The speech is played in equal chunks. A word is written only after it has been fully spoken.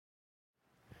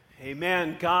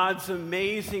Amen. God's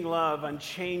amazing love,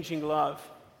 unchanging love.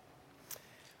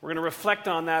 We're going to reflect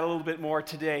on that a little bit more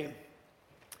today.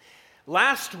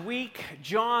 Last week,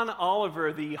 John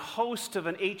Oliver, the host of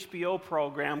an HBO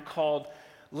program called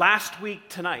Last Week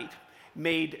Tonight,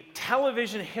 made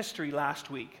television history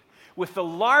last week with the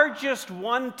largest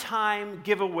one-time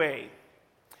giveaway.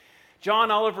 John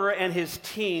Oliver and his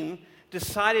team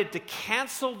decided to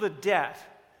cancel the debt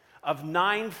of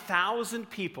 9,000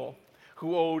 people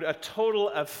who owed a total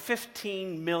of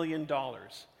 $15 million.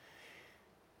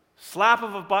 Slap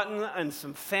of a button and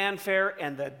some fanfare,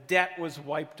 and the debt was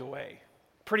wiped away.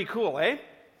 Pretty cool, eh?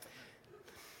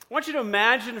 I want you to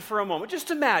imagine for a moment,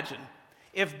 just imagine,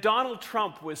 if Donald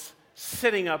Trump was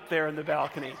sitting up there in the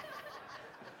balcony.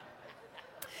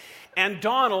 And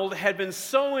Donald had been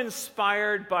so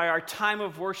inspired by our time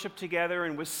of worship together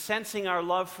and was sensing our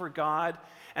love for God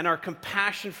and our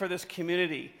compassion for this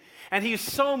community. And he's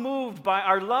so moved by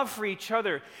our love for each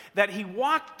other that he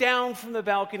walked down from the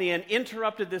balcony and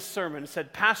interrupted this sermon and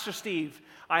said, "Pastor Steve,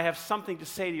 I have something to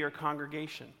say to your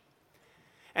congregation."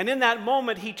 And in that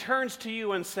moment, he turns to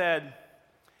you and said,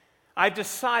 "I've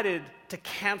decided to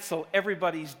cancel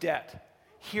everybody's debt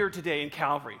here today in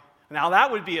Calvary." Now that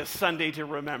would be a Sunday to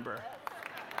remember.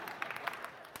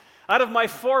 Out of my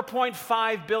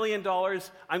 $4.5 billion,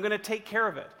 I'm going to take care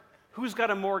of it. Who's got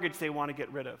a mortgage they want to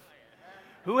get rid of?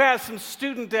 Who has some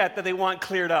student debt that they want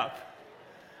cleared up?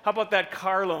 How about that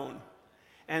car loan?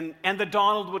 And the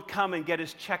Donald would come and get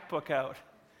his checkbook out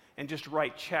and just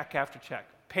write check after check.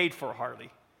 Paid for, Harley.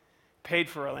 Paid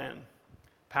for, Alain.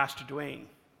 Pastor Dwayne.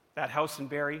 That house in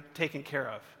Barrie, taken care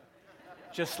of.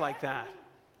 Just like that.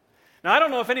 Now, I don't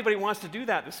know if anybody wants to do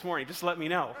that this morning. Just let me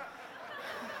know.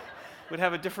 We'd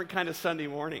have a different kind of Sunday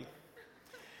morning.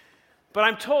 But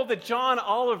I'm told that John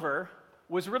Oliver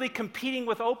was really competing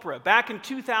with Oprah. Back in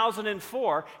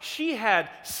 2004, she had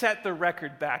set the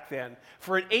record back then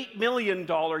for an $8 million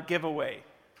giveaway.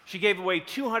 She gave away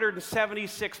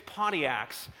 276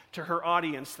 Pontiacs to her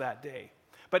audience that day.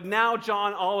 But now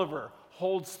John Oliver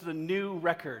holds the new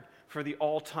record for the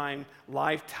all-time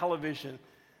live television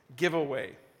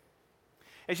giveaway.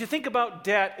 As you think about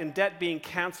debt and debt being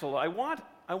canceled, I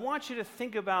want you to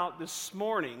think about this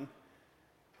morning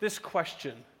this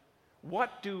question: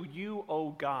 what do you owe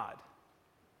God?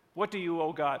 What do you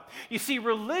owe God? You see,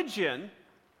 religion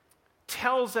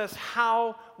tells us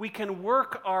how we can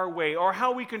work our way, or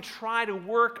how we can try to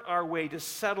work our way to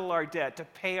settle our debt, to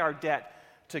pay our debt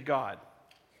to God.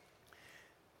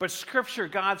 But Scripture,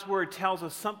 God's Word, tells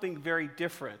us something very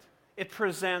different. It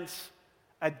presents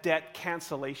a debt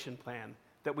cancellation plan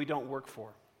that we don't work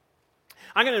for.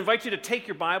 I'm going to invite you to take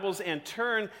your Bibles and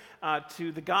turn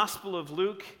to the Gospel of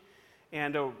Luke.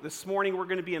 And this morning we're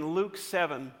going to be in Luke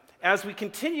 7. As we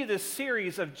continue this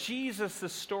series of Jesus the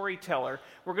Storyteller,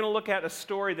 we're going to look at a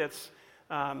story that's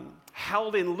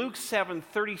held in Luke 7,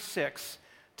 36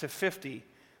 to 50.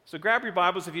 So grab your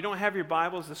Bibles. If you don't have your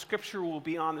Bibles, the Scripture will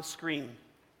be on the screen.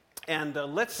 And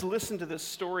let's listen to this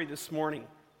story this morning.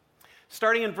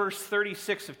 Starting in verse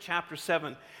 36 of chapter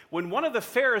 7, when one of the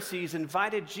Pharisees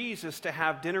invited Jesus to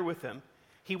have dinner with him,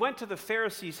 he went to the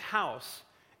Pharisee's house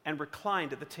and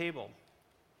reclined at the table.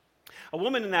 A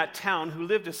woman in that town who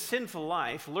lived a sinful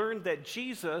life learned that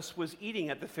Jesus was eating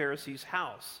at the Pharisee's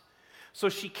house. So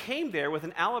she came there with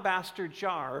an alabaster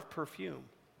jar of perfume.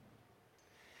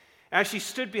 As she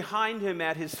stood behind him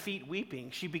at his feet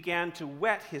weeping, she began to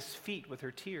wet his feet with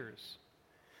her tears.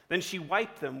 Then she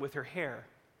wiped them with her hair,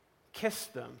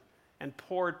 kissed them, and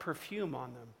poured perfume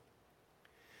on them.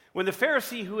 When the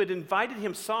Pharisee who had invited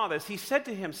him saw this, he said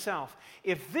to himself,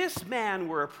 "If this man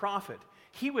were a prophet,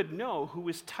 he would know who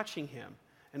is touching him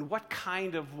and what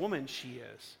kind of woman she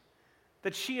is,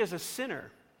 that she is a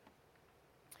sinner."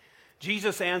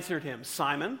 Jesus answered him,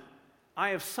 "Simon, I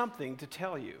have something to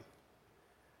tell you."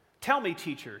 "Tell me,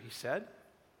 teacher," he said.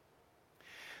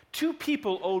 "Two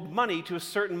people owed money to a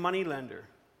certain moneylender.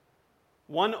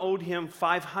 One owed him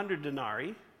 500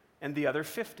 denarii and the other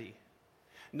 50.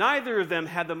 Neither of them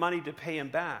had the money to pay him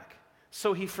back,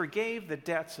 so he forgave the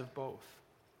debts of both.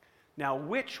 Now,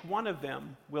 which one of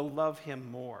them will love him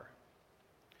more?"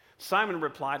 Simon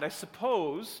replied, "I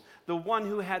suppose the one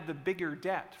who had the bigger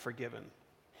debt forgiven."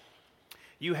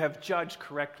 "You have judged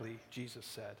correctly," Jesus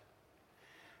said.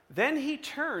 Then he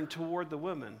turned toward the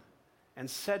woman and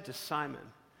said to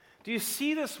Simon, "Do you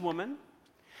see this woman?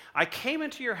 I came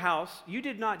into your house. You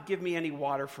did not give me any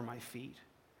water for my feet,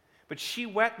 but she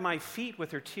wet my feet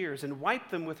with her tears and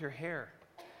wiped them with her hair.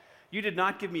 You did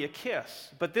not give me a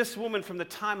kiss, but this woman from the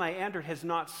time I entered has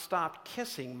not stopped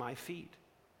kissing my feet.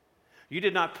 You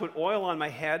did not put oil on my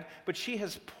head, but she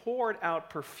has poured out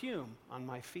perfume on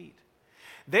my feet.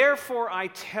 Therefore, I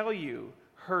tell you,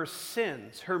 her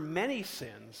sins, her many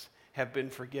sins, have been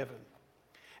forgiven,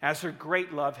 as her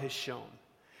great love has shown.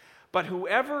 But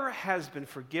whoever has been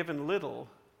forgiven little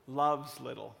loves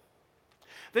little."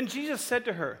 Then Jesus said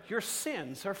to her, "Your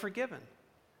sins are forgiven."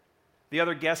 The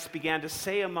other guests began to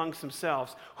say amongst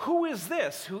themselves, "Who is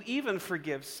this who even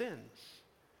forgives sins?"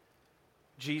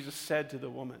 Jesus said to the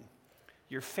woman,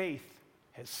 "Your faith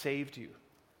has saved you.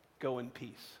 Go in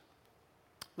peace."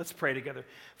 Let's pray together.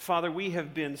 Father, we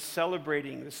have been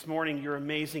celebrating this morning your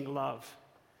amazing love,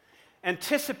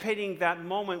 anticipating that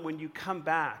moment when you come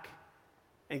back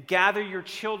and gather your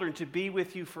children to be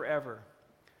with you forever.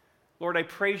 Lord, I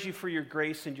praise you for your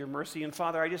grace and your mercy. And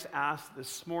Father, I just ask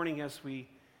this morning as we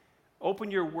open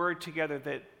your word together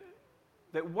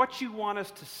that what you want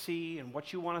us to see and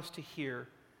what you want us to hear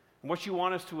and what you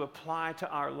want us to apply to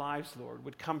our lives, Lord,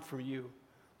 would come from you.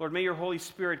 Lord, may your Holy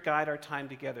Spirit guide our time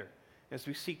together as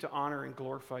we seek to honor and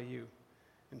glorify you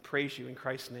and praise you in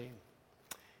Christ's name.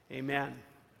 Amen.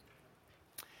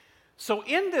 So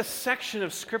in this section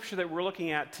of Scripture that we're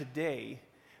looking at today,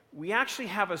 we actually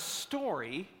have a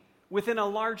story within a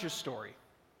larger story.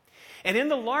 And in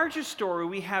the larger story,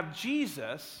 we have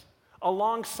Jesus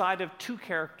alongside of two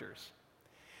characters.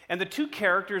 And the two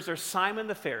characters are Simon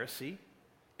the Pharisee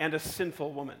and a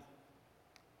sinful woman.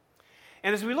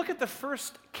 And as we look at the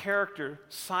first character,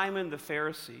 Simon the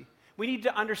Pharisee, we need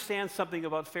to understand something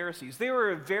about Pharisees. They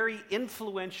were a very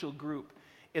influential group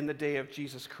in the day of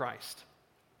Jesus Christ.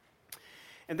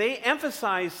 And they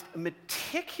emphasized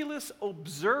meticulous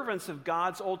observance of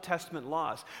God's Old Testament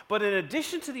laws. But in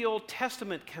addition to the Old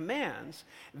Testament commands,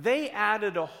 they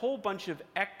added a whole bunch of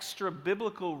extra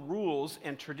biblical rules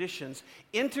and traditions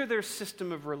into their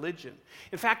system of religion.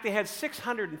 In fact, they had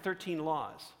 613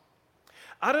 laws.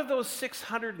 Out of those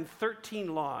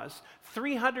 613 laws,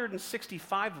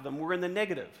 365 of them were in the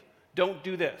negative. Don't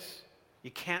do this.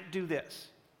 You can't do this.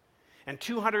 And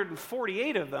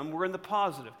 248 of them were in the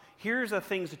positive. Here's the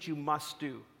things that you must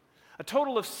do. A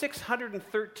total of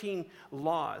 613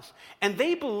 laws. And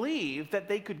they believed that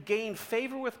they could gain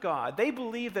favor with God. They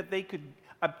believed that they could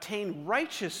obtain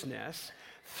righteousness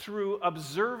through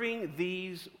observing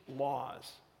these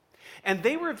laws. And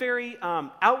they were very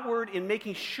outward in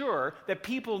making sure that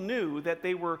people knew that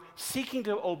they were seeking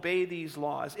to obey these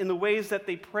laws in the ways that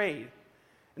they prayed,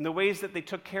 in the ways that they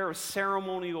took care of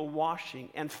ceremonial washing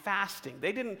and fasting.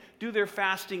 They didn't do their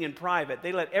fasting in private.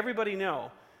 They let everybody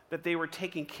know that they were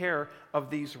taking care of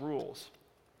these rules.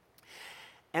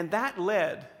 And that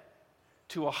led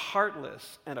to a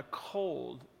heartless and a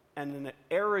cold and an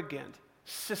arrogant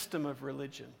system of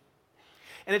religion.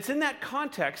 And it's in that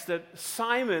context that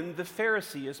Simon the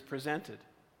Pharisee is presented.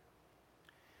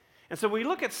 And so when we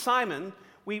look at Simon,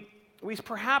 we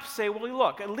perhaps say, well,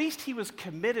 look, at least he was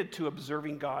committed to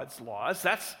observing God's laws.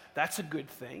 That's a good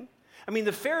thing. I mean,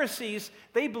 the Pharisees,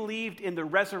 they believed in the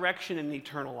resurrection and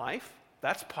eternal life.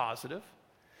 That's positive.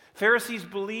 Pharisees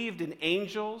believed in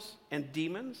angels and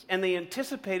demons, and they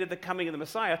anticipated the coming of the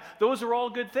Messiah. Those are all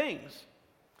good things.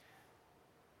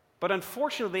 But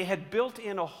unfortunately, they had built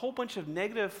in a whole bunch of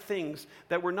negative things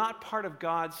that were not part of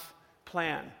God's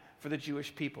plan for the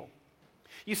Jewish people.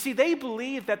 You see, they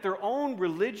believed that their own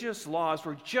religious laws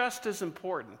were just as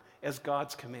important as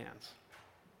God's commands.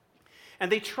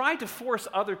 And they tried to force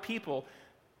other people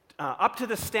up to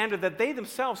the standard that they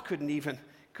themselves couldn't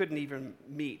even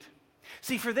meet.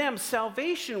 See, for them,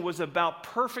 salvation was about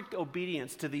perfect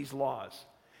obedience to these laws.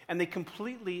 And they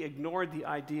completely ignored the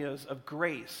ideas of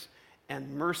grace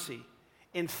and mercy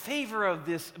in favor of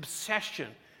this obsession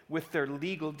with their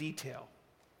legal detail.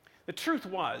 The truth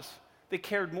was, they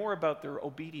cared more about their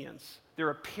obedience, their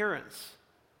appearance,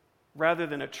 rather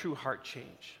than a true heart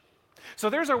change. So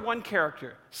there's our one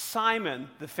character, Simon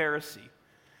the Pharisee.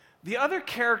 The other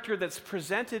character that's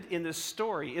presented in this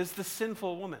story is the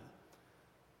sinful woman.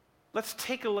 Let's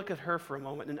take a look at her for a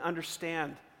moment and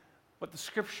understand what the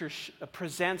Scripture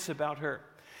presents about her.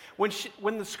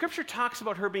 When the Scripture talks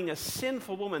about her being a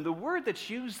sinful woman, the word that's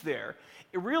used there,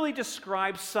 it really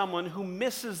describes someone who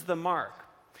misses the mark.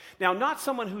 Now, not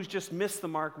someone who's just missed the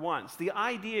mark once. The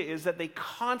idea is that they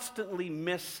constantly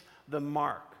miss the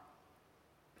mark.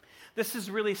 This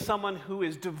is really someone who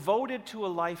is devoted to a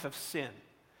life of sin.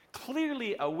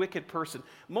 Clearly a wicked person.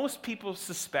 Most people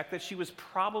suspect that she was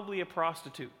probably a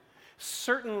prostitute.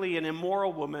 Certainly an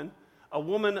immoral woman, a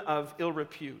woman of ill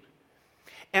repute.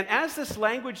 And as this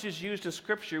language is used in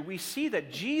Scripture, we see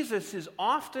that Jesus is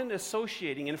often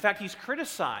associating, in fact, he's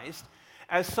criticized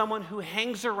as someone who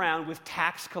hangs around with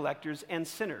tax collectors and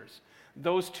sinners.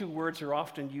 Those two words are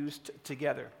often used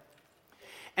together.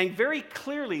 And very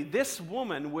clearly, this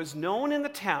woman was known in the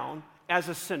town as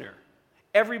a sinner.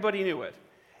 Everybody knew it.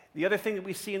 The other thing that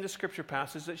we see in the scripture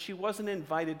passage is that she wasn't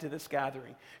invited to this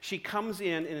gathering. She comes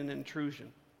in an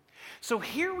intrusion. So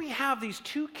here we have these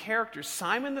two characters,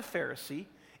 Simon the Pharisee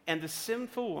and the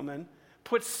sinful woman,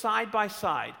 put side by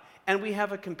side, and we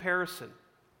have a comparison.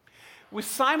 With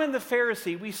Simon the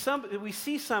Pharisee, we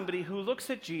see somebody who looks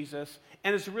at Jesus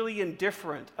and is really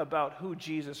indifferent about who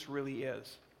Jesus really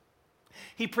is.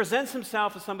 He presents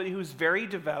himself as somebody who's very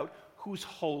devout, who's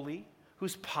holy,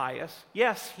 who's pious.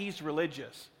 Yes, he's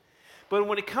religious. But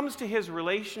when it comes to his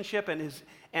relationship and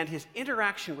his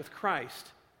interaction with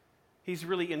Christ, he's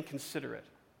really inconsiderate.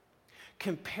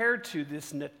 Compared to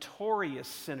this notorious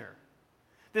sinner,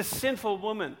 this sinful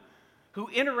woman who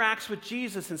interacts with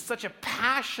Jesus in such a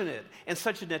passionate and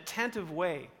such an attentive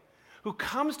way, who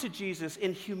comes to Jesus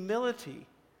in humility,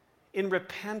 in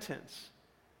repentance,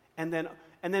 and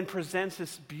then presents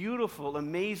this beautiful,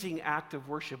 amazing act of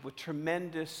worship with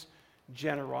tremendous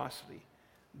generosity.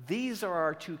 These are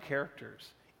our two characters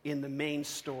in the main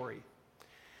story.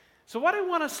 So what I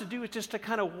want us to do is just to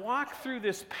kind of walk through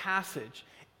this passage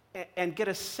and get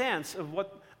a sense of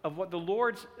what the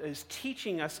Lord is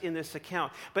teaching us in this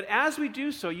account. But as we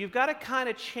do so, you've got to kind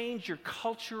of change your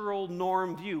cultural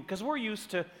norm view, because we're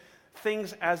used to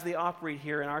things as they operate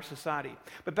here in our society.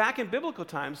 But back in biblical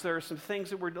times, there are some things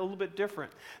that were a little bit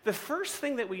different. The first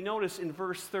thing that we notice in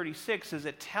verse 36 is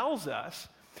it tells us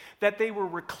that they were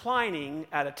reclining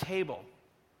at a table.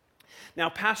 Now,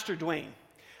 Pastor Dwayne,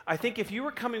 I think if you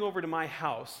were coming over to my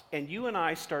house and you and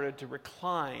I started to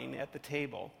recline at the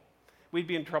table, we'd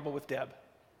be in trouble with Deb.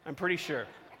 I'm pretty sure.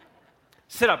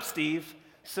 Sit up, Steve.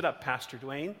 Sit up, Pastor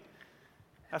Dwayne.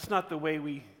 That's not the way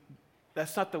we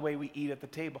eat at the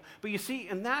table. But you see,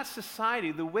 in that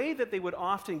society, the way that they would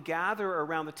often gather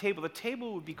around the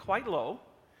table would be quite low,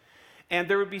 and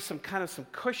there would be some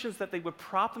cushions that they would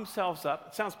prop themselves up.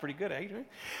 It sounds pretty good,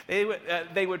 eh?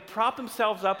 They would prop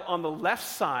themselves up on the left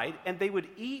side, and they would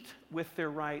eat with their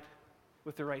right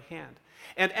hand.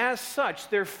 And as such,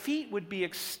 their feet would be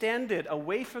extended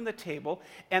away from the table,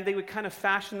 and they would kind of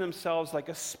fashion themselves like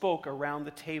a spoke around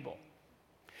the table.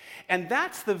 And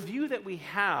that's the view that we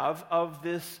have of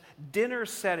this dinner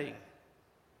setting.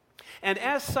 And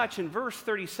as such, in verse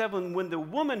 37, when the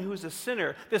woman who's a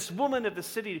sinner, this woman of the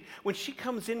city, when she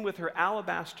comes in with her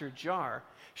alabaster jar,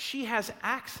 she has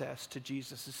access to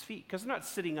Jesus' feet, because they're not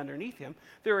sitting underneath him.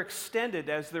 They're extended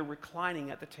as they're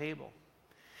reclining at the table.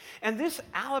 And this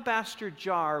alabaster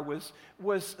jar was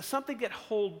something that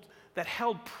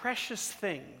held precious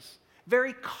things,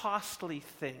 very costly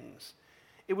things.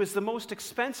 It was the most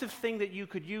expensive thing that you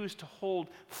could use to hold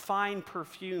fine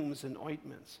perfumes and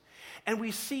ointments. And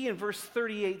we see in verse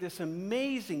 38 this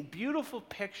amazing, beautiful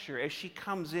picture as she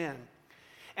comes in.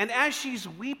 And as she's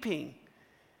weeping,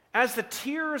 as the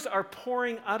tears are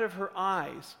pouring out of her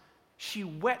eyes, she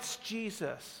wets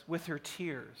Jesus with her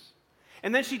tears.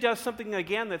 And then she does something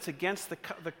again that's against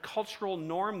the cultural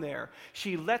norm there.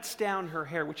 She lets down her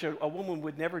hair, which a woman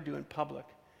would never do in public.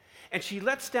 And she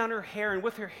lets down her hair, and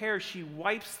with her hair, she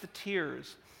wipes the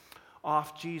tears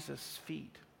off Jesus'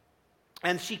 feet.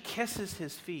 And she kisses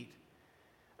his feet,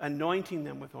 anointing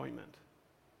them with ointment.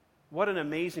 What an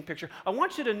amazing picture. I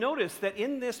want you to notice that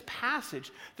in this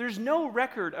passage, there's no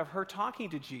record of her talking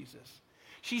to Jesus.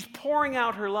 She's pouring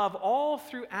out her love all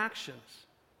through actions.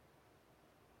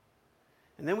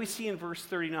 And then we see in verse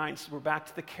 39, so we're back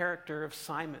to the character of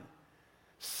Simon.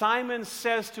 Simon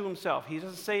says to himself, he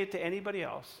doesn't say it to anybody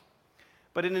else,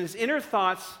 but in his inner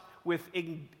thoughts, with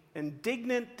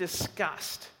indignant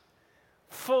disgust,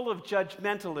 full of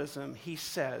judgmentalism, he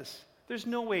says, there's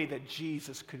no way that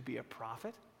Jesus could be a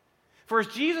prophet. For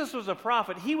if Jesus was a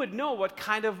prophet, he would know what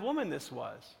kind of woman this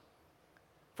was.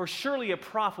 For surely a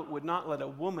prophet would not let a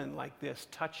woman like this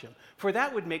touch him, for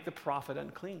that would make the prophet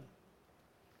unclean.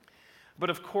 But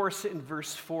of course, in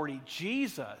verse 40,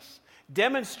 Jesus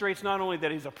demonstrates not only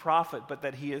that he's a prophet, but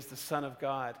that he is the Son of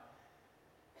God.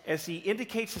 As he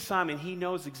indicates to Simon, he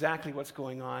knows exactly what's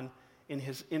going on in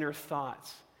his inner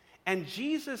thoughts. And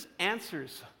Jesus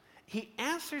answers. He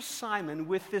answers Simon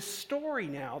with this story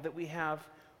now that we have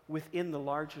within the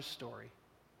larger story.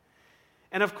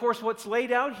 And of course, what's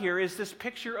laid out here is this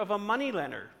picture of a money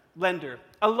lender,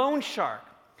 a loan shark,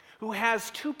 who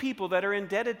has two people that are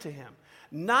indebted to him.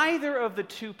 Neither of the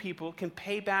two people can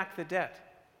pay back the debt.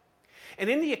 And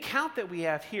in the account that we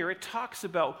have here, it talks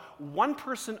about one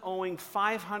person owing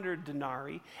 500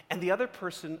 denarii and the other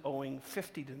person owing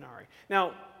 50 denarii.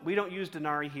 Now, we don't use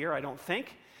denarii here, I don't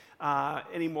think,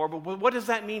 anymore, but what does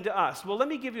that mean to us? Well, let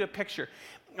me give you a picture.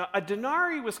 A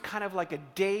denarii was kind of like a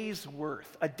day's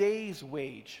worth, a day's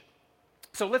wage.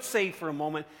 So let's say for a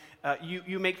moment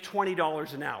you make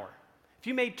 $20 an hour. If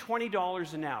you made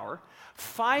 $20 an hour,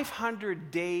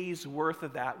 500 days worth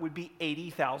of that would be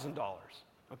 $80,000.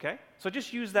 Okay? So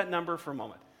just use that number for a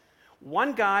moment.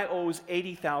 One guy owes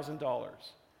 $80,000.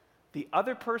 The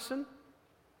other person,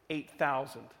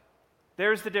 $8,000.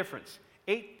 There's the difference.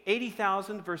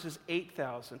 80,000 versus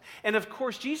 8,000. And of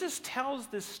course, Jesus tells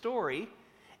this story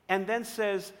and then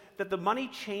says that the money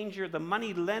changer, the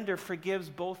money lender, forgives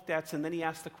both debts. And then he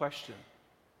asks the question,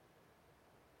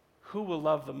 who will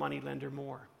love the money lender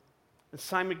more? And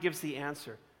Simon gives the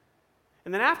answer.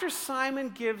 And then after Simon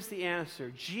gives the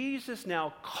answer, Jesus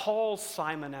now calls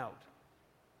Simon out.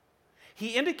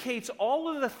 He indicates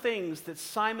all of the things that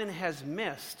Simon has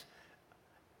missed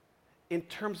in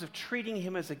terms of treating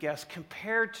him as a guest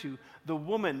compared to the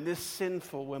woman, this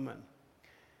sinful woman.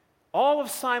 All of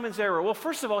Simon's error. Well,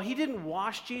 first of all, he didn't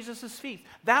wash Jesus' feet.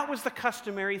 That was the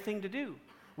customary thing to do.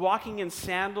 Walking in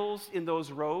sandals in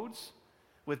those roads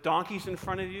with donkeys in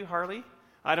front of you, Harley.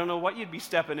 I don't know what you'd be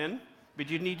stepping in, but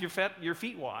you'd need your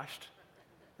feet washed,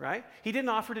 right? He didn't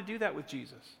offer to do that with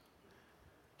Jesus.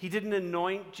 He didn't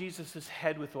anoint Jesus'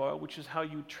 head with oil, which is how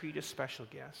you treat a special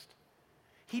guest.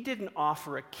 He didn't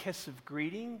offer a kiss of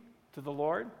greeting to the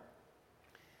Lord.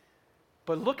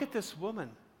 But look at this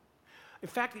woman. In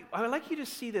fact, I would like you to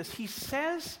see this. He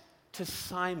says to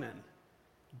Simon,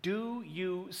 "Do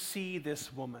you see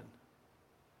this woman?"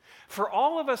 For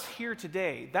all of us here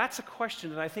today, that's a question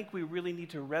that I think we really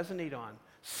need to resonate on.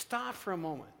 Stop for a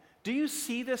moment. Do you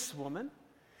see this woman?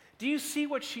 Do you see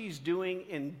what she's doing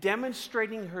in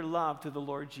demonstrating her love to the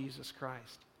Lord Jesus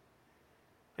Christ?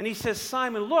 And he says,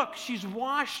 Simon, look, she's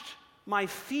washed my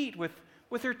feet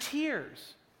with her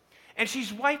tears. And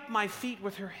she's wiped my feet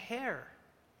with her hair.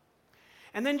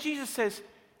 And then Jesus says,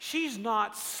 she's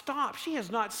not stopped. She has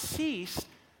not ceased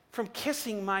from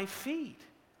kissing my feet.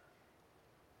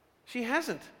 She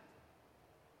hasn't.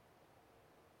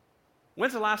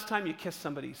 When's the last time you kissed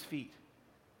somebody's feet?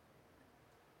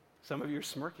 Some of you are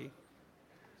smirky.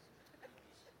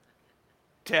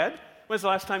 Ted, when's the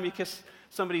last time you kissed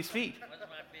somebody's feet?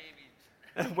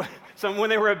 When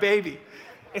they were a baby.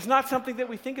 It's not something that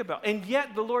we think about. And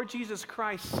yet the Lord Jesus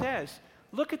Christ says,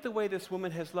 look at the way this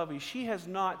woman has loved me. She has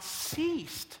not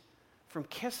ceased from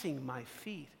kissing my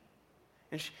feet.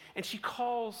 And she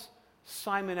calls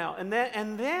Simon out. And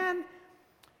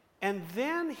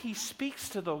then he speaks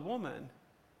to the woman,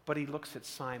 but he looks at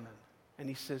Simon. And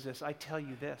he says this, I tell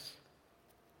you this.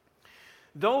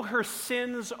 Though her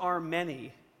sins are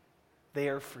many, they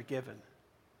are forgiven.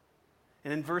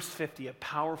 And in verse 50, a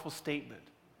powerful statement.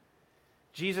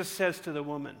 Jesus says to the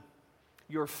woman,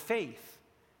 your faith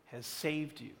has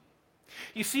saved you.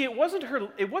 You see, it wasn't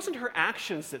her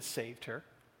actions that saved her.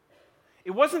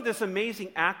 It wasn't this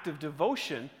amazing act of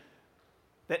devotion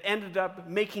that ended up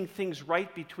making things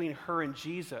right between her and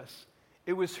Jesus.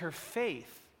 It was her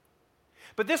faith.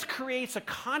 But this creates a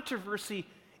controversy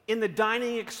in the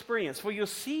dining experience. Well, you'll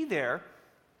see there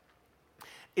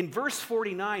in verse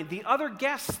 49, the other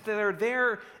guests that are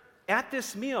there at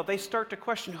this meal, they start to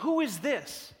question, who is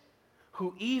this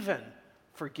who even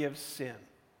forgives sin?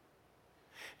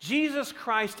 Jesus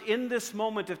Christ, in this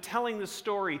moment of telling the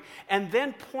story and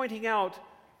then pointing out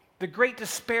the great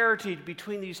disparity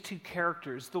between these two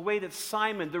characters, the way that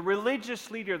Simon, the religious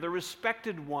leader, the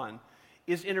respected one,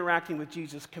 is interacting with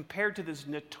Jesus compared to this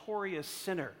notorious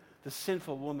sinner, the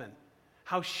sinful woman,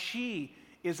 how she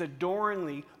is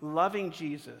adoringly loving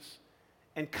Jesus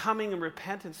and coming in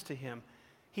repentance to him.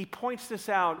 He points this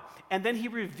out, and then he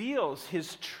reveals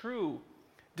his true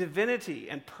divinity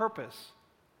and purpose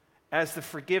as the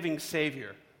forgiving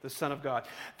Savior, the Son of God.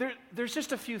 There's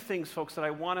just a few things, folks, that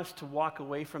I want us to walk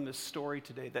away from this story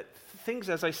today, that things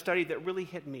as I studied that really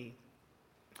hit me.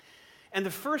 And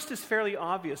the first is fairly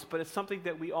obvious, but it's something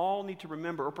that we all need to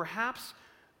remember. Or perhaps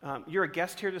you're a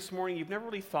guest here this morning, you've never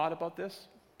really thought about this,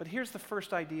 but here's the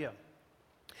first idea.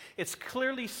 It's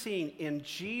clearly seen in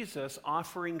Jesus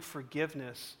offering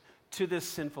forgiveness to this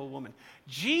sinful woman.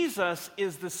 Jesus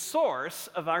is the source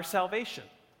of our salvation.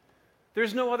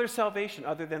 There's no other salvation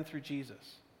other than through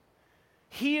Jesus.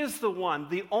 He is the one,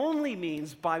 the only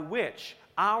means by which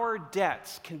our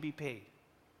debts can be paid.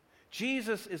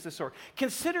 Jesus is the source.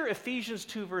 Consider Ephesians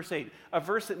 2, verse 8, a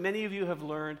verse that many of you have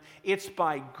learned. It's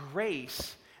by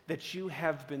grace that you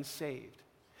have been saved.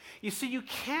 You see, you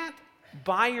can't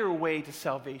buy your way to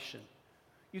salvation.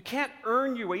 You can't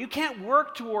earn your way. You can't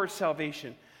work towards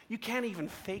salvation. You can't even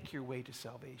fake your way to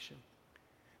salvation.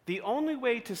 The only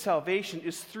way to salvation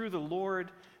is through the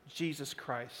Lord Jesus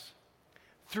Christ,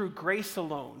 through grace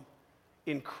alone,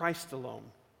 in Christ alone.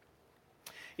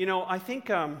 You know, I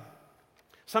think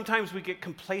sometimes we get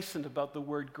complacent about the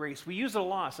word grace. We use it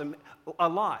a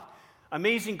lot.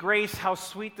 Amazing grace, how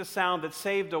sweet the sound that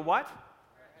saved a what?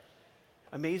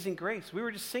 Amazing grace. We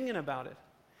were just singing about it.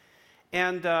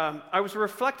 And I was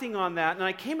reflecting on that, and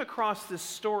I came across this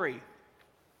story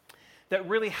that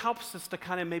really helps us to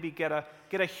kind of maybe get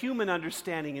a human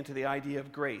understanding into the idea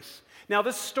of grace. Now,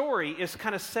 this story is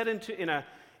kind of set in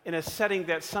a setting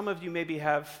that some of you maybe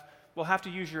will have to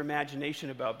use your imagination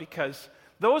about, because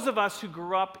those of us who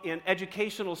grew up in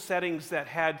educational settings that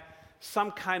had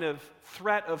some kind of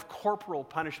threat of corporal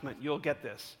punishment, you'll get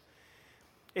this.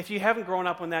 If you haven't grown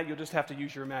up on that, you'll just have to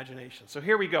use your imagination. So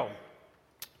here we go.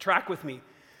 Track with me.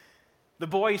 The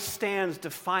boy stands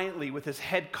defiantly with his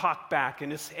head cocked back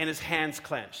and his hands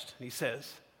clenched. And he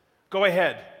says, "Go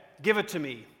ahead, give it to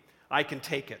me. I can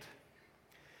take it."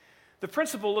 The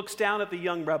principal looks down at the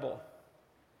young rebel.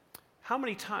 "How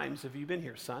many times have you been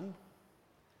here, son?"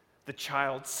 The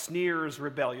child sneers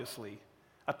rebelliously.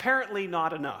 "Apparently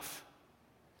not enough."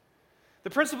 The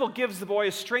principal gives the boy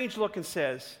a strange look and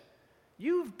says,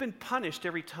 "You've been punished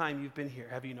every time you've been here,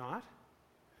 have you not?"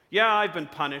 "Yeah, I've been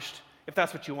punished, if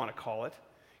that's what you want to call it."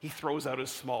 He throws out his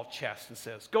small chest and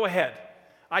says, "Go ahead.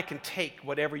 I can take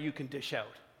whatever you can dish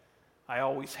out. I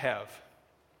always have."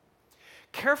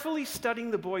 Carefully studying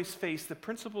the boy's face, the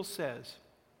principal says,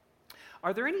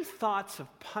 "Are there any thoughts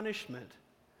of punishment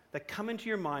that come into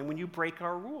your mind when you break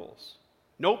our rules?"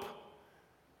 "Nope.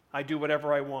 I do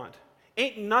whatever I want.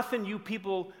 Ain't nothing you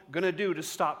people gonna do to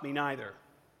stop me neither."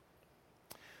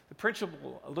 The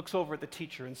principal looks over at the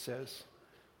teacher and says,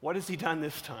 "What has he done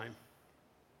this time?"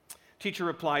 Teacher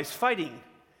replies, "Fighting.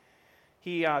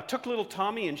 He took little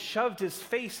Tommy and shoved his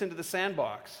face into the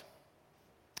sandbox."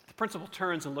 The principal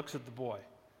turns and looks at the boy.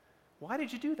 "Why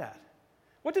did you do that?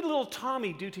 What did little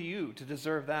Tommy do to you to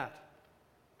deserve that?"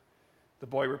 The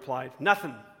boy replied,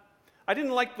 "Nothing. I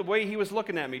didn't like the way he was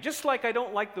looking at me, just like I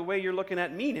don't like the way you're looking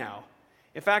at me now.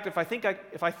 In fact, if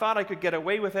I thought I could get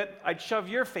away with it, I'd shove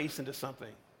your face into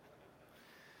something."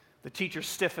 The teacher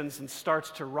stiffens and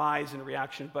starts to rise in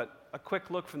reaction, but a quick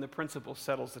look from the principal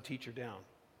settles the teacher down.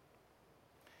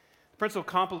 The principal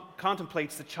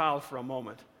contemplates the child for a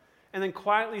moment and then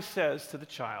quietly says to the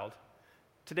child,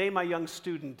 "Today, my young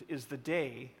student, is the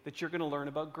day that you're going to learn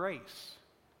about grace."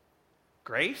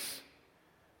 "Grace?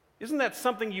 Isn't that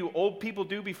something you old people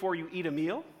do before you eat a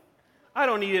meal? I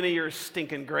don't need any of your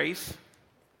stinking grace."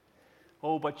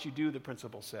 "Oh, but you do," the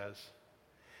principal says.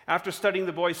 After studying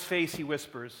the boy's face, he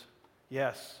whispers,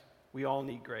 "Yes, we all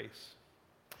need grace."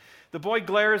 The boy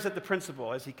glares at the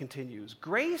principal as he continues.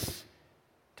 Grace,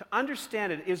 to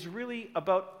understand it, is really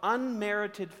about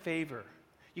unmerited favor.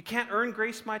 You can't earn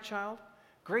grace, my child.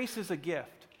 Grace is a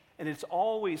gift, and it's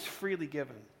always freely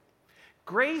given.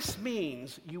 Grace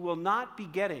means you will not be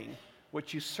getting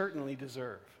what you certainly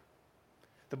deserve.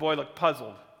 The boy looked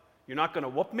puzzled. "You're not going to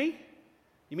whoop me?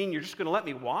 You mean you're just going to let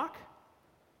me walk?"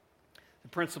 The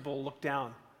principal looked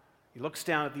down. He looks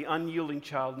down at the unyielding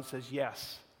child and says,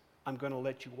 "Yes, I'm going to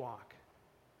let you walk."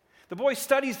 The boy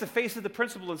studies the face of the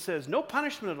principal and says, "No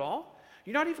punishment at all?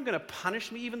 You're not even going to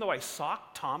punish me even though I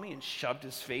socked Tommy and shoved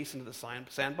his face into the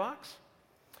sandbox?"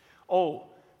 "Oh,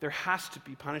 there has to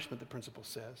be punishment," the principal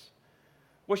says.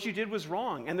 "What you did was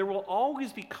wrong, and there will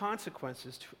always be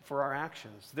consequences for our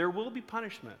actions. There will be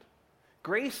punishment.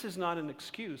 Grace is not an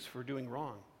excuse for doing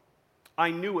wrong." "I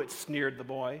knew it," sneered the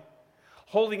boy.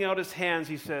 Holding out his hands,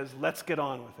 he says, "Let's get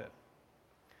on with it."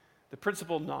 The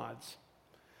principal nods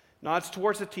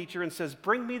towards the teacher and says,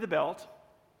 "Bring me the belt."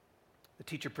 The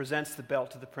teacher presents the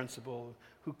belt to the principal,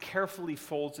 who carefully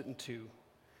folds it in two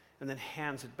and then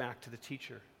hands it back to the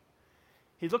teacher.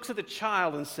 He looks at the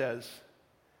child and says,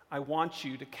 "I want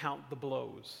you to count the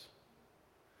blows."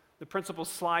 The principal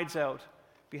slides out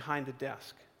behind the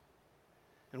desk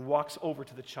and walks over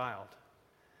to the child.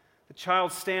 The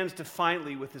child stands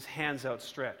defiantly with his hands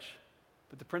outstretched,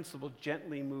 but the principal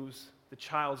gently moves the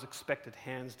child's expected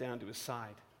hands down to his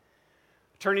side.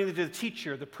 Turning to the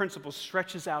teacher, the principal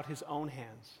stretches out his own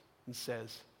hands and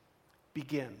says,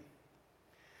 "Begin."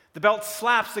 The belt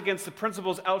slaps against the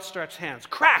principal's outstretched hands.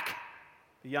 Crack!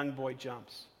 The young boy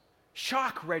jumps.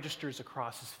 Shock registers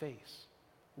across his face.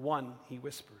 1, he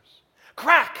whispers.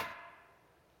 Crack!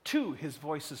 2, his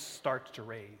voice starts to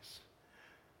raise.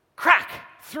 Crack!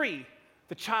 3,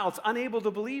 the child's unable to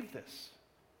believe this.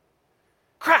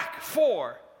 Crack!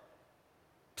 4,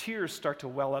 tears start to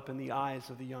well up in the eyes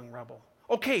of the young rebel.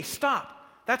 "Okay,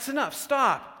 stop. That's enough.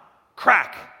 Stop."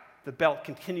 Crack! The belt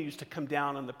continues to come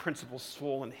down on the principal's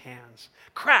swollen hands.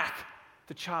 Crack!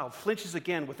 The child flinches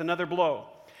again with another blow.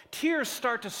 Tears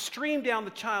start to stream down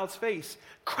the child's face.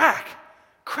 Crack!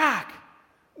 Crack!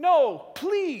 "No,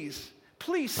 please,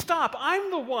 please stop.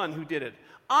 I'm the one who did it.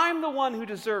 I'm the one who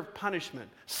deserved punishment.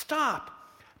 Stop.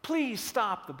 Please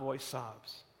stop, the boy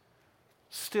sobs.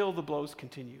 Still the blows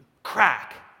continue.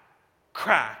 Crack,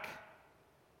 crack.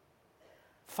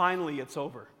 Finally, it's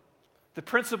over. The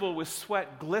principal, with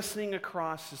sweat glistening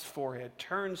across his forehead,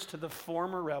 turns to the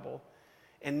former rebel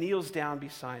and kneels down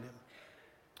beside him.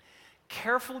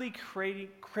 Carefully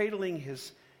cradling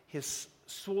his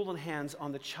swollen hands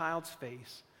on the child's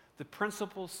face, the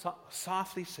principal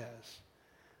softly says,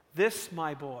 "This,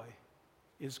 my boy,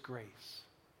 is grace."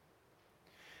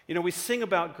 You know, we sing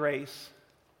about grace,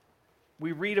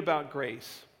 we read about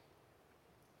grace,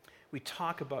 we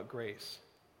talk about grace,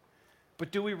 but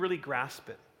do we really grasp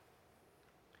it?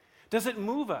 Does it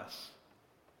move us?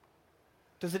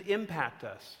 Does it impact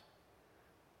us?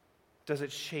 Does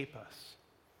it shape us?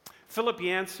 Philip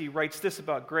Yancey writes this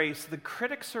about grace: the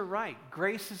critics are right.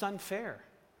 Grace is unfair.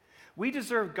 We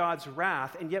deserve God's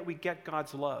wrath, and yet we get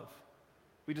God's love.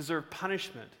 We deserve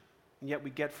punishment, and yet we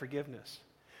get forgiveness.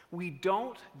 We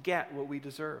don't get what we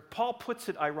deserve. Paul puts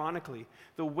it ironically: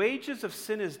 the wages of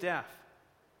sin is death.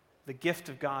 The gift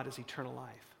of God is eternal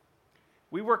life.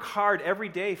 We work hard every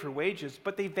day for wages,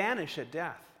 but they vanish at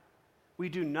death. We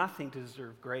do nothing to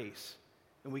deserve grace,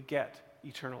 and we get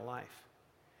eternal life.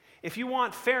 If you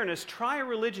want fairness, try a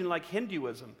religion like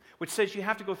Hinduism, which says you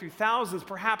have to go through thousands,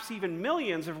 perhaps even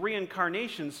millions of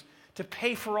reincarnations to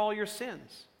pay for all your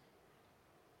sins.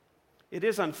 It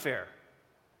is unfair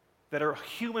that a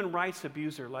human rights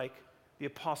abuser like the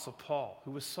Apostle Paul,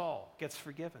 who was Saul, gets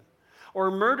forgiven. Or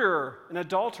a murderer, an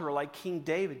adulterer like King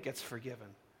David gets forgiven.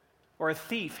 Or a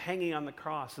thief hanging on the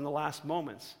cross in the last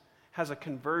moments has a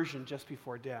conversion just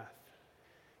before death.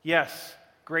 Yes,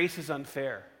 grace is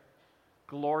unfair.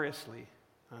 Gloriously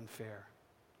unfair.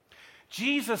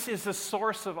 Jesus is the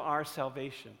source of our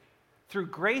salvation. Through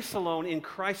grace alone, in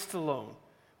Christ alone,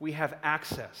 we have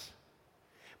access.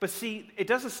 But see, it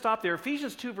doesn't stop there.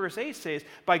 Ephesians 2 verse 8 says,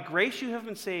 by grace you have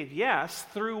been saved, yes,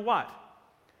 through what?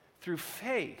 Through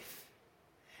faith.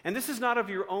 And this is not of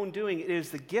your own doing. It is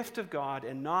the gift of God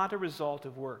and not a result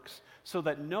of works, so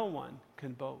that no one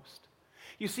can boast.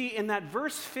 You see, in that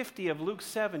verse 50 of Luke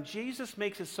 7, Jesus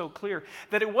makes it so clear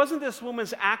that it wasn't this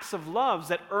woman's acts of love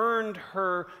that earned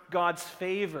her God's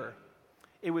favor.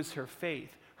 It was her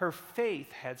faith. Her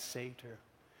faith had saved her.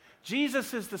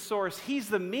 Jesus is the source. He's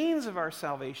the means of our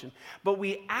salvation. But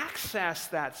we access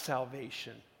that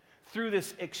salvation through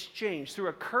this exchange, through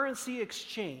a currency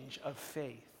exchange of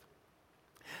faith.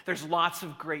 There's lots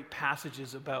of great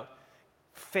passages about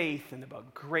faith and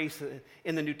about grace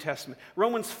in the New Testament.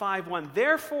 Romans 5:1,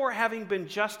 therefore, having been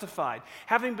justified,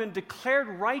 having been declared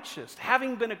righteous,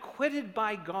 having been acquitted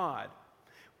by God,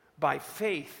 by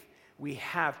faith we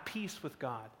have peace with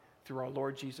God through our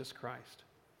Lord Jesus Christ.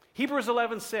 Hebrews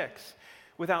 11:6,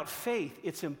 without faith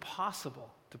it's impossible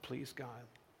to please God.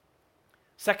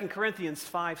 2 Corinthians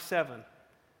 5:7,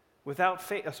 without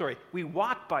faith, we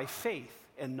walk by faith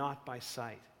and not by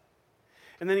sight.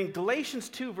 And then in Galatians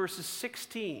 2, verses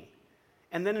 16,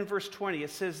 and then in verse 20,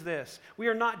 it says this: we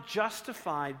are not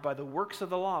justified by the works of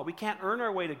the law. We can't earn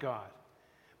our way to God,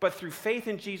 but through faith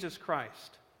in Jesus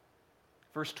Christ.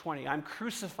 Verse 20, I'm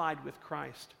crucified with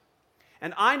Christ,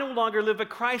 and I no longer live, but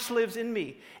Christ lives in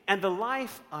me. And the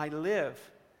life I live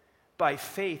by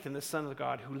faith in the Son of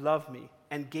God who loved me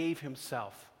and gave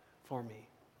himself for me.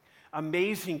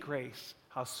 Amazing grace,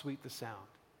 how sweet the sound.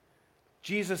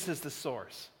 Jesus is the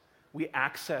source. We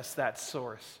access that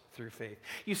source through faith.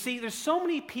 You see, there's so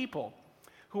many people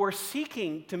who are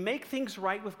seeking to make things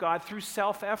right with God through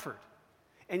self-effort.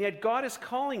 And yet God is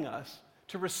calling us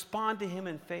to respond to him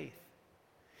in faith.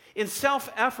 In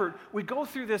self-effort, we go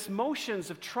through this motions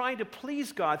of trying to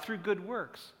please God through good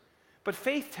works. But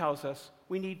faith tells us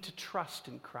we need to trust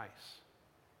in Christ.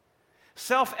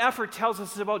 Self-effort tells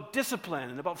us it's about discipline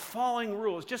and about following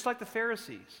rules, just like the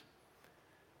Pharisees.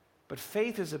 But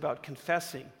faith is about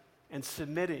confessing and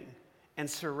submitting and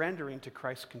surrendering to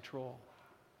Christ's control.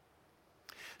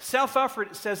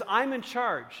 Self-effort says, I'm in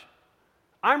charge.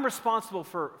 I'm responsible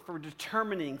for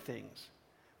determining things.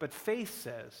 But faith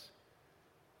says,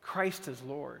 Christ is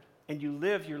Lord, and you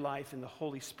live your life in the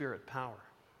Holy Spirit power.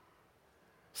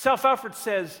 Self-effort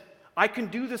says, I can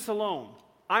do this alone.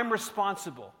 I'm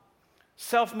responsible.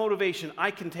 Self-motivation,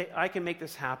 I can make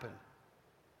this happen.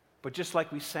 But just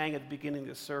like we sang at the beginning of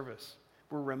the service,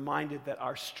 we're reminded that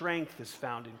our strength is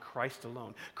found in Christ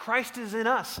alone. Christ is in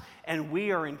us, and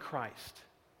we are in Christ.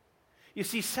 You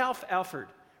see, self-effort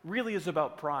really is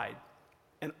about pride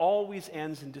and always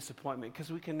ends in disappointment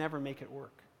because we can never make it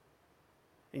work.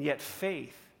 And yet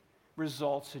faith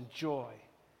results in joy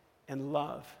and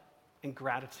love and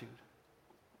gratitude.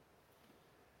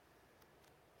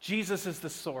 Jesus is the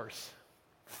source.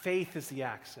 Faith is the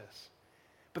access.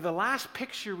 But the last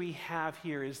picture we have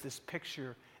here is this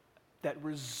picture that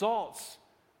results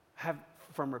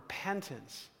from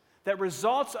repentance, that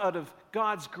results out of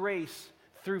God's grace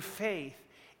through faith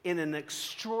in an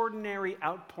extraordinary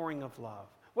outpouring of love.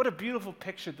 What a beautiful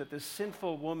picture that this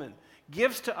sinful woman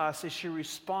gives to us as she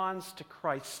responds to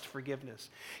Christ's forgiveness.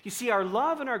 You see, our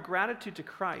love and our gratitude to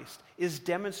Christ is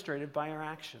demonstrated by our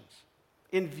actions.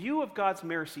 In view of God's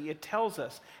mercy, it tells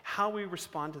us how we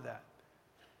respond to that.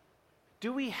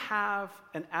 Do we have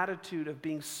an attitude of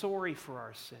being sorry for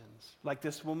our sins, like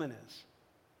this woman is?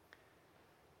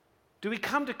 Do we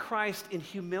come to Christ in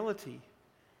humility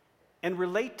and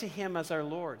relate to him as our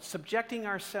Lord, subjecting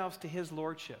ourselves to his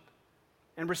lordship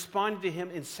and responding to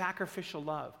him in sacrificial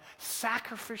love,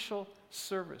 sacrificial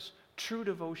service, true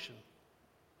devotion?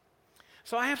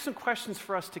 So I have some questions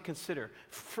for us to consider,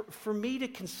 for me to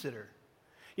consider.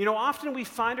 You know, often we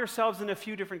find ourselves in a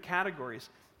few different categories.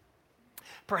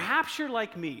 Perhaps you're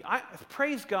like me. I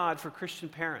praise God for Christian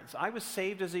parents. I was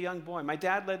saved as a young boy. My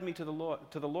dad led me to the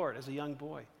Lord as a young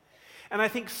boy. And I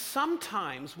think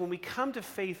sometimes when we come to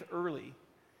faith early,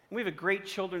 and we have a great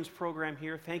children's program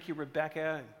here. Thank you,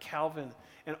 Rebecca and Calvin,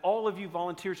 and all of you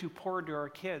volunteers who pour into our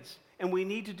kids. And we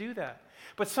need to do that.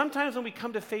 But sometimes when we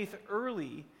come to faith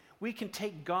early, we can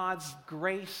take God's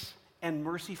grace and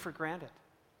mercy for granted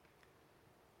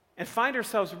and find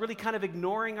ourselves really kind of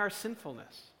ignoring our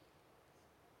sinfulness.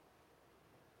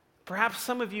 Perhaps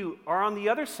some of you are on the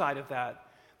other side of that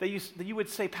you would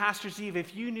say, Pastor Zeev,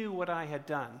 if you knew what I had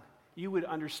done, you would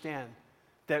understand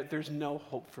that there's no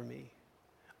hope for me.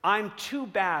 I'm too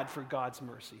bad for God's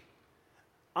mercy.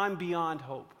 I'm beyond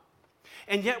hope.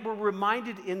 And yet we're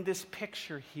reminded in this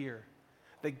picture here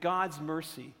that God's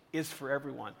mercy is for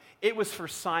everyone. It was for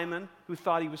Simon, who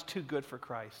thought he was too good for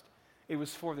Christ. It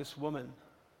was for this woman,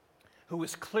 who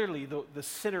was clearly the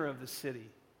sinner of the city.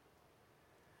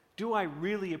 Do I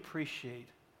really appreciate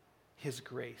his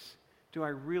grace? Do I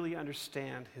really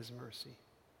understand his mercy?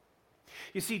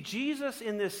 You see, Jesus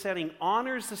in this setting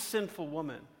honors the sinful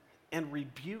woman and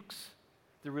rebukes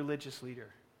the religious leader.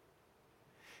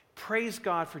 Praise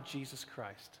God for Jesus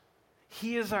Christ.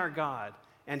 He is our God,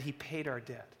 and he paid our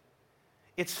debt.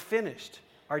 It's finished.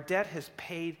 Our debt has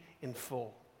paid in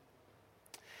full.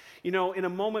 You know, in a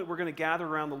moment, we're going to gather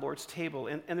around the Lord's table,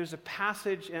 and there's a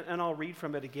passage, and I'll read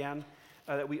from it again,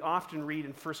 that we often read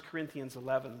in 1 Corinthians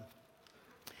 11.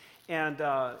 And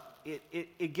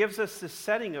it gives us this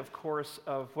setting, of course,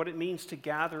 of what it means to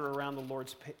gather around the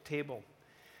Lord's table.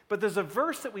 But there's a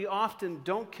verse that we often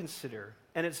don't consider,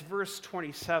 and it's verse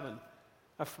 27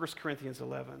 of 1 Corinthians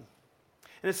 11.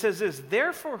 And it says this,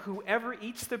 "Therefore, whoever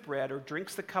eats the bread or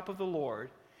drinks the cup of the Lord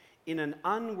in an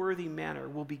unworthy manner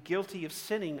will be guilty of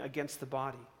sinning against the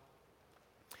body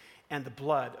and the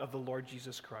blood of the Lord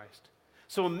Jesus Christ.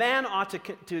 So a man ought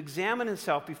to examine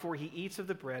himself before he eats of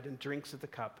the bread and drinks of the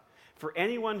cup. For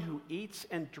anyone who eats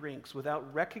and drinks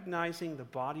without recognizing the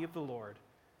body of the Lord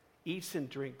eats and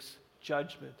drinks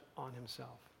judgment on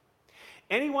himself."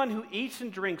 Anyone who eats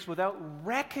and drinks without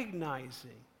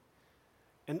recognizing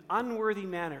an unworthy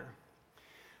manner.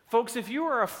 Folks, if you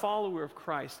are a follower of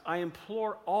Christ, I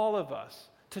implore all of us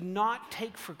to not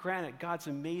take for granted God's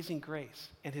amazing grace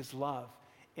and his love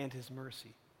and his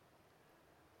mercy.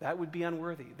 That would be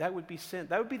unworthy. That would be sin.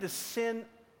 That would be the sin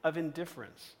of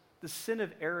indifference, the sin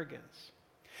of arrogance.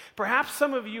 Perhaps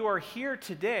some of you are here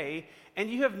today and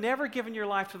you have never given your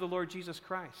life to the Lord Jesus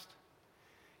Christ.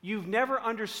 You've never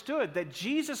understood that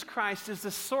Jesus Christ is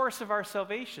the source of our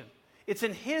salvation. It's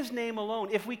in his name alone.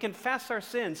 If we confess our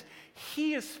sins,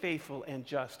 he is faithful and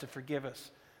just to forgive us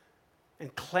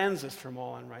and cleanse us from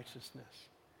all unrighteousness.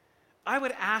 I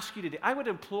would ask you today, I would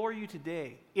implore you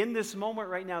today, in this moment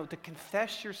right now, to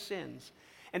confess your sins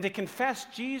and to confess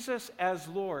Jesus as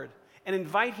Lord and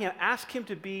invite him, ask him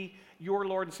to be your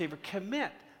Lord and Savior.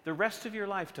 Commit the rest of your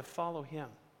life to follow him.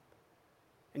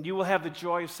 And you will have the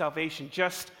joy of salvation,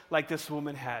 just like this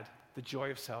woman had the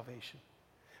joy of salvation.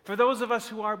 For those of us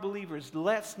who are believers,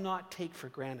 let's not take for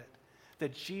granted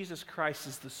that Jesus Christ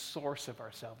is the source of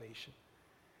our salvation.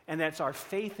 And that's our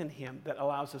faith in him that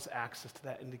allows us access to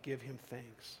that and to give him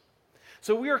thanks.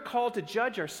 So we are called to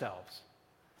judge ourselves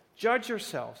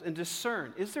and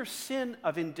discern, is there sin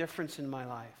of indifference in my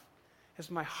life? Has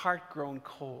my heart grown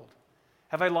cold?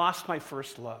 Have I lost my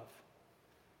first love?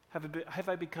 Have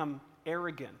I become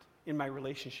arrogant in my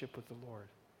relationship with the Lord?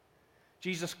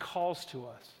 Jesus calls to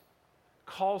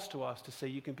us to say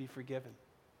you can be forgiven.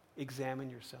 Examine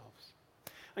yourselves.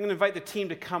 I'm going to invite the team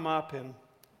to come up, and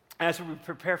as we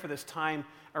prepare for this time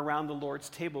around the Lord's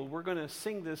table, we're going to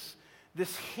sing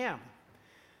this hymn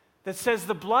that says,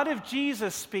 "The blood of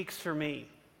Jesus speaks for me.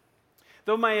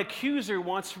 Though my accuser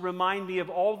wants to remind me of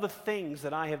all the things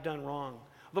that I have done wrong,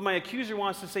 though my accuser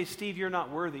wants to say, Steve, you're not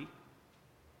worthy,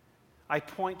 I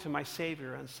point to my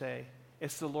Savior and say,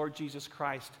 it's the Lord Jesus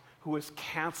Christ who has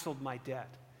canceled my debt.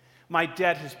 My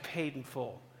debt is paid in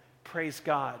full. Praise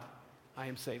God, I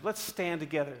am saved. Let's stand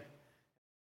together.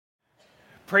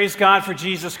 Praise God for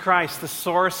Jesus Christ, the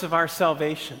source of our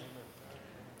salvation.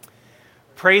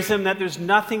 Praise Him that there's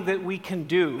nothing that we can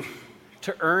do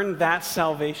to earn that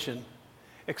salvation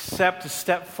except to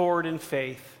step forward in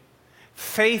faith.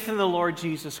 Faith in the Lord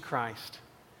Jesus Christ.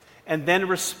 And then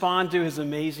respond to His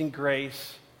amazing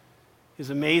grace, His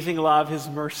amazing love, His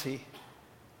mercy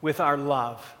with our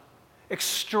love.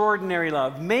 Extraordinary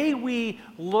love. May we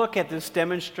look at this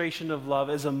demonstration of love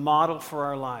as a model for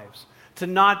our lives, to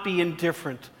not be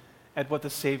indifferent at what the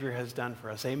Savior has done for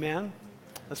us. Amen?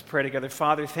 Let's pray together.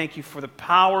 Father, thank you for the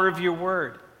power of your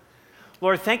word.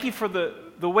 Lord, thank you for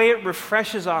the way it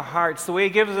refreshes our hearts, the way it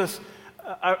gives us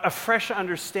a fresh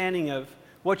understanding of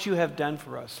what you have done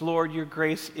for us. Lord, your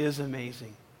grace is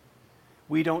amazing.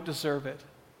 We don't deserve it.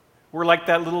 We're like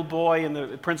that little boy in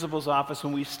the principal's office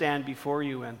when we stand before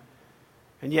you, and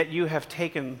yet you have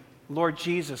taken, Lord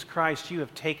Jesus Christ, you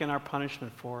have taken our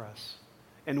punishment for us,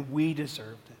 and we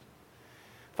deserved it.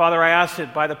 Father, I ask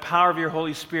that by the power of your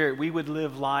Holy Spirit, we would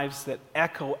live lives that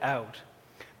echo out,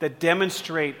 that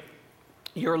demonstrate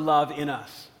your love in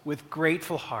us with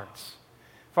grateful hearts.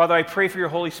 Father, I pray for your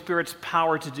Holy Spirit's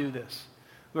power to do this.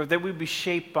 Lord, that we would be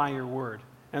shaped by your word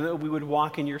and that we would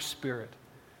walk in your spirit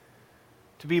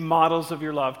to be models of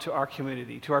your love to our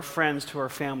community, to our friends, to our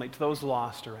family, to those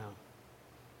lost around.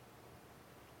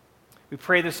 We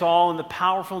pray this all in the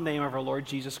powerful name of our Lord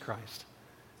Jesus Christ.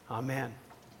 Amen.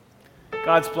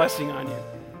 God's blessing on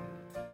you.